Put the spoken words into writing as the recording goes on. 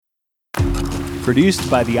Produced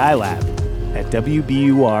by the iLab at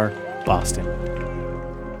WBUR Boston.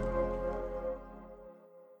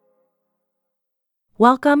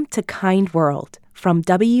 Welcome to Kind World from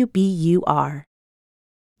WBUR.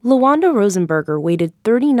 LaWanda Rosenberger waited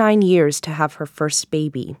 39 years to have her first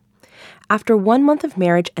baby. After 1 month of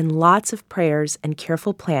marriage and lots of prayers and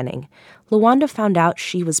careful planning, LaWanda found out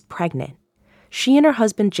she was pregnant. She and her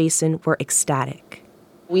husband Jason were ecstatic.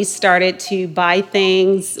 We started to buy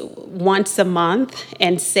things once a month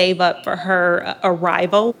and save up for her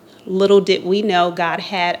arrival. Little did we know God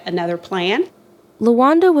had another plan.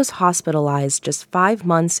 LaWanda was hospitalized just 5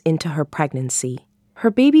 months into her pregnancy. Her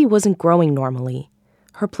baby wasn't growing normally.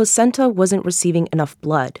 Her placenta wasn't receiving enough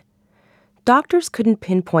blood. Doctors couldn't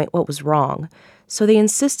pinpoint what was wrong, so they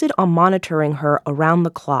insisted on monitoring her around the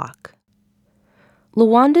clock.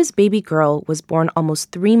 LaWanda's baby girl was born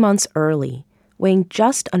almost 3 months early, weighing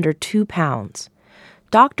just under 2 pounds.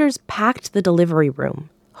 Doctors packed the delivery room,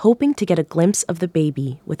 hoping to get a glimpse of the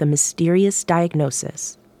baby with a mysterious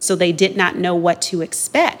diagnosis. So they did not know what to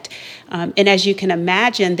expect. And as you can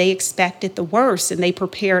imagine, they expected the worst, and they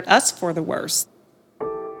prepared us for the worst.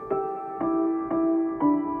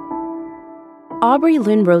 Aubrey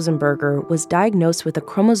Lynn Rosenberger was diagnosed with a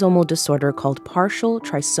chromosomal disorder called partial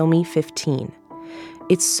trisomy 15.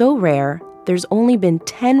 It's so rare, there's only been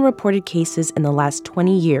 10 reported cases in the last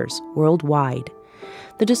 20 years worldwide.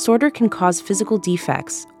 The disorder can cause physical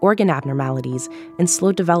defects, organ abnormalities, and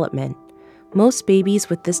slow development. Most babies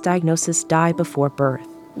with this diagnosis die before birth.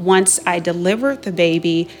 Once I delivered the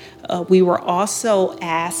baby, we were also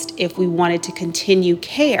asked if we wanted to continue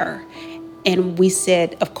care. And we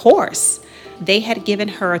said, of course. They had given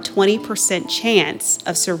her a 20% chance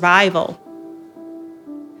of survival.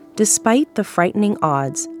 Despite the frightening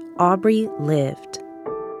odds, Aubrey lived.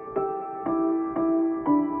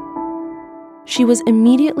 She was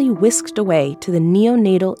immediately whisked away to the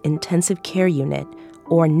Neonatal Intensive Care Unit,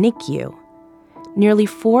 or NICU. Nearly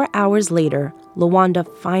 4 hours later, LaWanda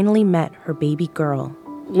finally met her baby girl.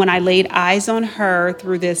 When I laid eyes on her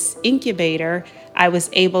through this incubator, I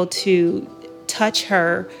was able to touch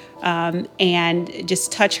her and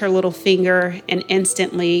just touch her little finger, and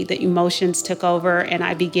instantly the emotions took over and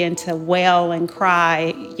I began to wail and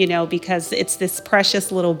cry, because it's this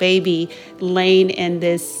precious little baby laying in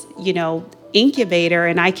this, incubator,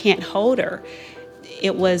 and I can't hold her.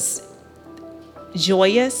 It was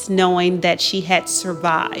joyous knowing that she had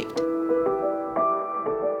survived.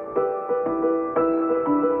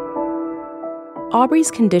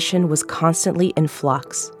 Aubrey's condition was constantly in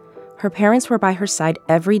flux. Her parents were by her side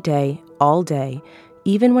every day, all day,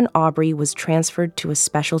 even when Aubrey was transferred to a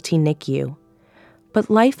specialty NICU. But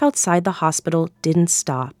life outside the hospital didn't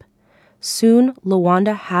stop. Soon,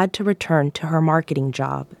 LaWanda had to return to her marketing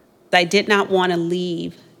job. I did not want to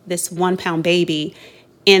leave this 1-pound baby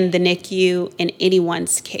in the NICU in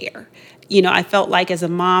anyone's care. I felt like as a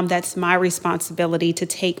mom, that's my responsibility to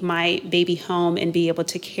take my baby home and be able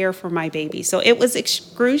to care for my baby. So it was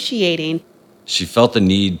excruciating. She felt the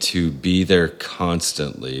need to be there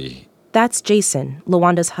constantly. That's Jason,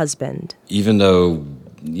 LaWanda's husband. Even though,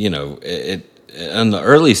 in the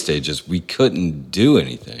early stages, we couldn't do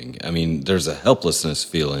anything. I mean, there's a helplessness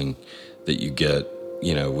feeling that you get,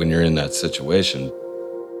 when you're in that situation.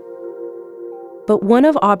 But one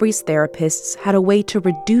of Aubrey's therapists had a way to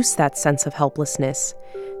reduce that sense of helplessness,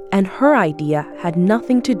 and her idea had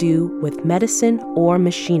nothing to do with medicine or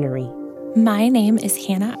machinery. My name is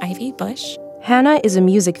Hannah Ivy Bush. Hannah is a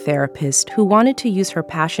music therapist who wanted to use her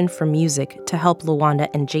passion for music to help LaWanda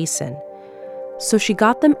and Jason. So she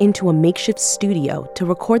got them into a makeshift studio to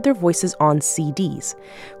record their voices on CDs,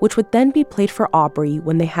 which would then be played for Aubrey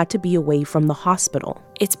when they had to be away from the hospital.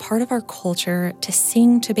 It's part of our culture to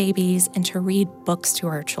sing to babies and to read books to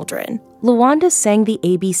our children. LaWanda sang the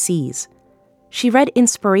ABCs. She read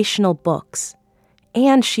inspirational books.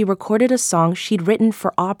 And she recorded a song she'd written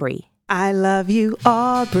for Aubrey. I love you,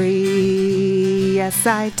 Aubrey, yes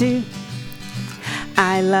I do.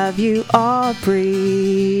 I love you,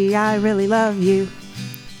 Aubrey, I really love you.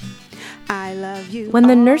 I love you, When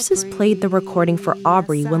the nurses played the recording for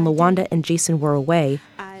Aubrey when LaWanda and Jason were away,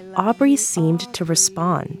 Aubrey seemed to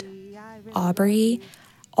respond. Aubrey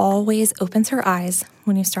always opens her eyes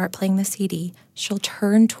when you start playing the CD. She'll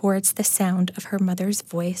turn towards the sound of her mother's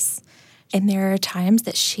voice, and there are times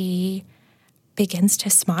that she begins to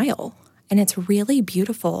smile. And it's really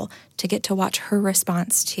beautiful to get to watch her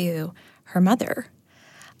response to her mother,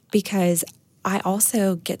 because I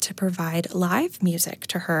also get to provide live music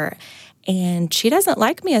to her, and she doesn't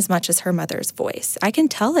like me as much as her mother's voice. I can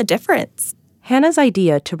tell a difference. Hannah's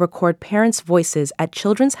idea to record parents' voices at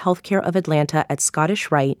Children's Healthcare of Atlanta at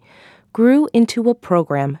Scottish Rite grew into a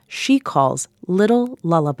program she calls Little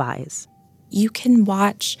Lullabies. You can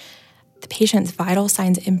watch the patient's vital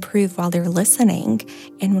signs improve while they're listening.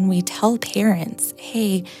 And when we tell parents,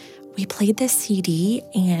 hey, we played this CD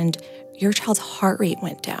and your child's heart rate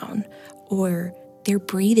went down, or their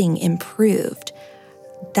breathing improved,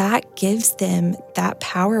 that gives them that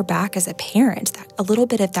power back as a parent, a little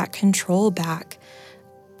bit of that control back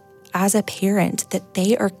as a parent, that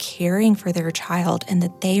they are caring for their child and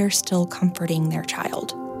that they are still comforting their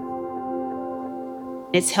child.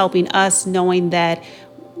 It's helping us knowing that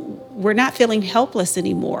we're not feeling helpless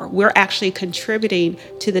anymore. We're actually contributing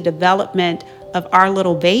to the development of our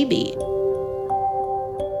little baby.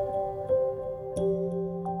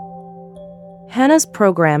 Hannah's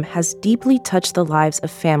program has deeply touched the lives of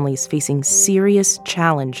families facing serious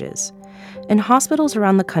challenges, and hospitals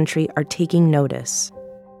around the country are taking notice.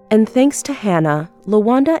 And thanks to Hannah,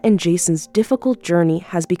 LaWanda and Jason's difficult journey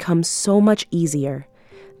has become so much easier.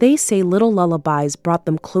 They say Little Lullabies brought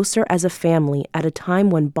them closer as a family at a time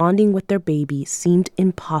when bonding with their baby seemed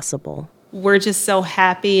impossible. We're just so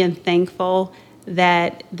happy and thankful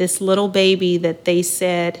that this little baby that they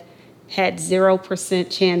said had 0%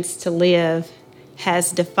 chance to live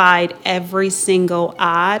has defied every single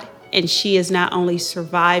odd, and she is not only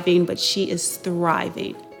surviving, but she is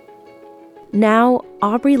thriving. Now,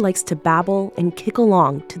 Aubrey likes to babble and kick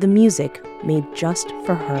along to the music made just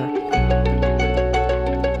for her.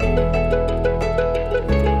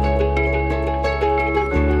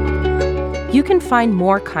 You can find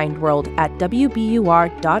more Kind World at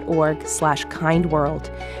wbur.org/kindworld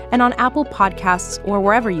and on Apple Podcasts or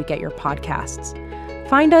wherever you get your podcasts.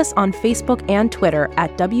 Find us on Facebook and Twitter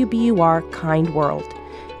at WBUR Kind World.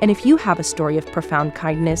 And if you have a story of profound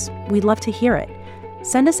kindness, we'd love to hear it.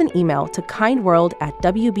 Send us an email to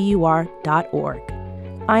kindworld@wbur.org.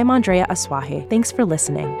 I'm Andrea Asuaje. Thanks for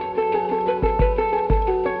listening.